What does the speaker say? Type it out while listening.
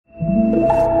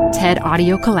TED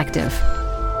Audio Collective.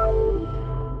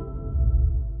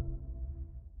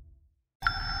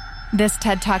 This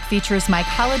TED Talk features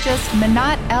mycologist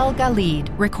Mennat El Ghalid,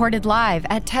 recorded live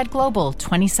at TED Global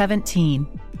 2017.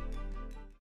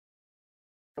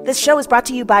 This show is brought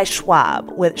to you by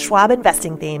Schwab. With Schwab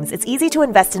investing themes, it's easy to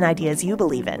invest in ideas you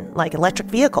believe in, like electric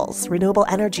vehicles, renewable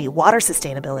energy, water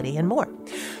sustainability, and more.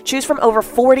 Choose from over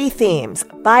 40 themes.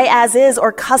 Buy as is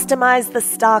or customize the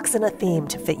stocks in a theme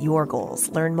to fit your goals.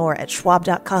 Learn more at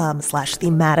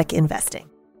schwab.com/thematic investing.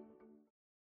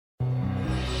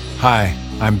 Hi,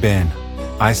 I'm Ben.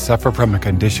 I suffer from a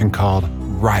condition called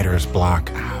writer's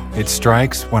block. It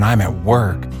strikes when I'm at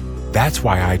work. That's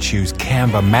why I choose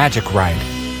Canva Magic Write.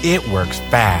 It works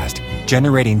fast,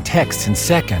 generating texts in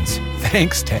seconds,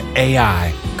 thanks to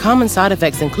AI. Common side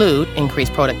effects include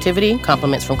increased productivity,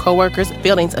 compliments from coworkers,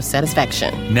 feelings of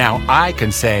satisfaction. Now I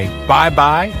can say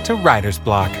bye-bye to writer's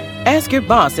block. Ask your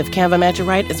boss if Canva Magic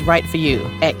Write is right for you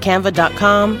at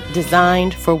canva.com,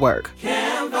 designed for work.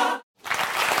 Canva.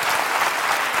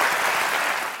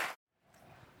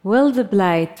 Will the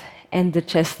blight and the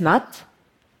chestnut?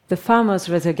 The farmer's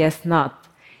rather guess not.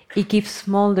 It keeps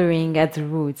smoldering at the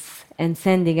roots and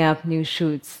sending up new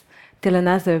shoots till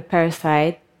another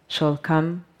parasite shall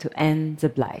come to end the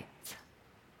blight.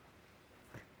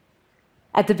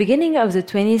 At the beginning of the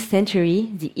 20th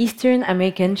century, the Eastern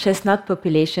American chestnut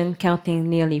population, counting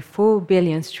nearly 4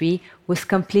 billion trees, was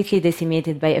completely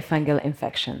decimated by a fungal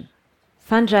infection.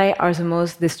 Fungi are the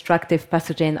most destructive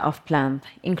pathogen of plants,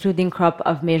 including crop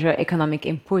of major economic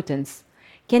importance.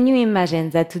 Can you imagine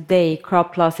that today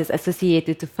crop losses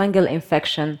associated to fungal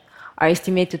infection are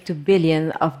estimated to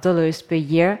billions of dollars per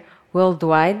year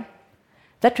worldwide?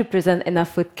 That represents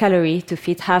enough food calories to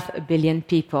feed 500 million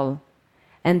people.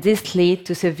 And this leads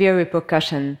to severe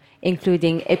repercussions,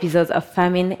 including episodes of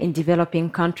famine in developing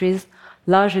countries,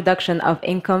 large reduction of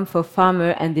income for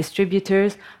farmers and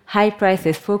distributors, high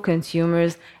prices for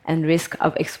consumers, and risk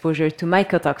of exposure to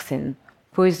mycotoxin,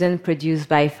 poison produced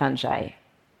by fungi.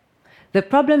 The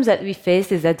problem that we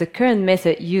face is that the current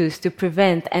method used to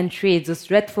prevent and treat those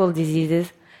dreadful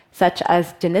diseases, such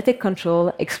as genetic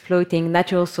control, exploiting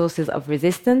natural sources of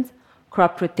resistance,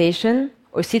 crop rotation,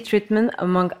 or seed treatment,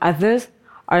 among others,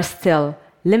 are still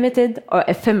limited or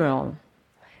ephemeral.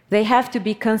 They have to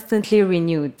be constantly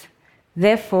renewed.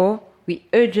 Therefore, we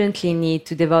urgently need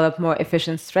to develop more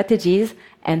efficient strategies,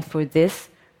 and for this,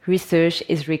 research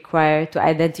is required to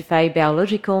identify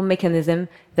biological mechanisms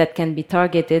that can be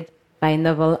targeted by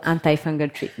novel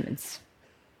antifungal treatments.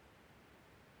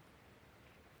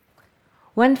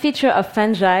 One feature of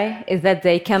fungi is that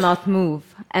they cannot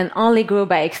move and only grow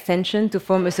by extension to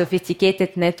form a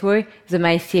sophisticated network, the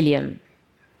mycelium.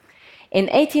 In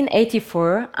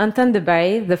 1884, Anton de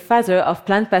Barry, the father of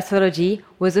plant pathology,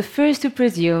 was the first to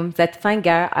presume that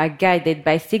fungi are guided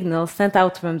by signals sent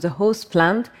out from the host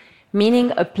plant,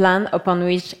 meaning a plant upon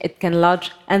which it can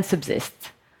lodge and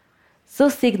subsist.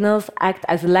 Those signals act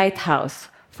as a lighthouse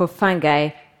for fungi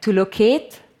to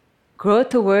locate, grow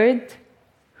toward,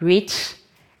 reach,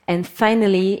 and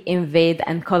finally invade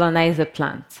and colonize the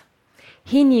plant.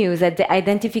 He knew that the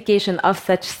identification of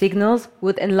such signals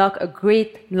would unlock a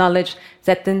great knowledge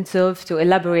that then served to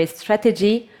elaborate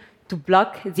strategy to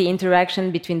block the interaction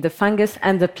between the fungus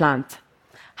and the plant.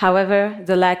 However,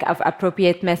 the lack of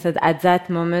appropriate method at that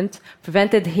moment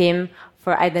prevented him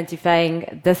from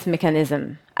identifying this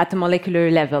mechanism at a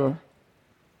molecular level.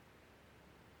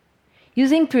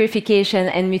 Using purification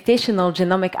and mutational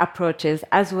genomic approaches,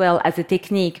 as well as a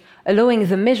technique allowing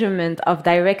the measurement of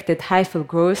directed hyphal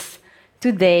growth,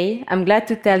 today I'm glad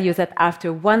to tell you that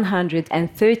after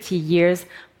 130 years,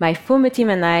 my former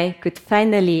team and I could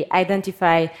finally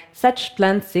identify such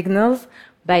plant signals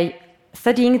by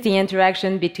studying the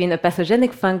interaction between a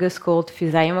pathogenic fungus called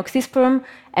Fusarium oxysporum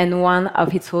and one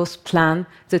of its host plant,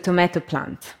 the tomato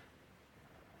plant.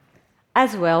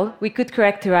 As well, we could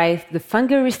characterize the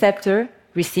fungal receptor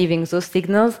receiving those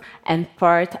signals and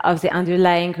part of the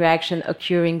underlying reaction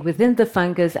occurring within the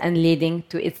fungus and leading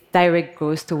to its direct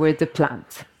growth toward the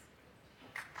plant.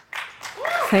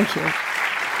 Thank you.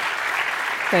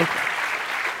 Thank you.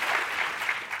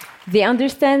 The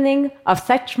understanding of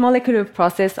such molecular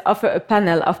process offers a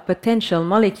panel of potential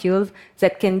molecules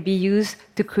that can be used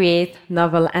to create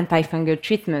novel antifungal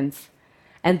treatments.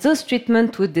 And those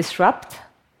treatments would disrupt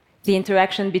the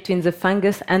interaction between the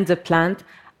fungus and the plant,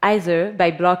 either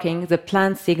by blocking the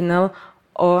plant signal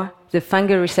or the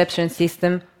fungal reception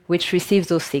system which receives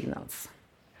those signals.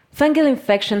 Fungal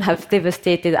infections have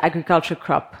devastated agriculture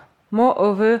crop.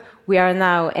 Moreover, we are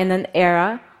now in an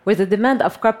era where the demand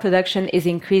of crop production is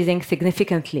increasing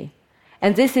significantly.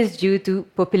 And this is due to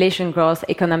population growth,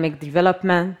 economic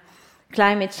development,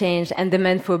 climate change, and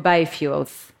demand for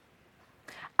biofuels.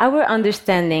 Our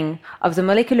understanding of the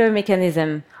molecular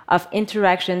mechanism of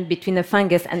interaction between a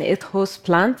fungus and its host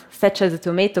plant, such as a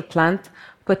tomato plant,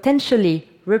 potentially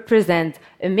represent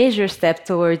a major step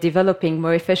toward developing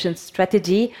more efficient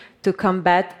strategy to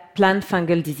combat plant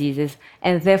fungal diseases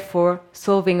and therefore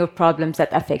solving a problem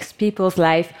that affects people's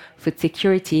life, food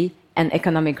security, and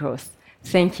economic growth.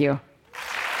 Thank you.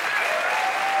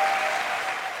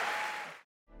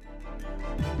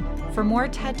 For more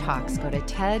TED Talks, go to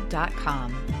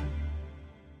TED.com.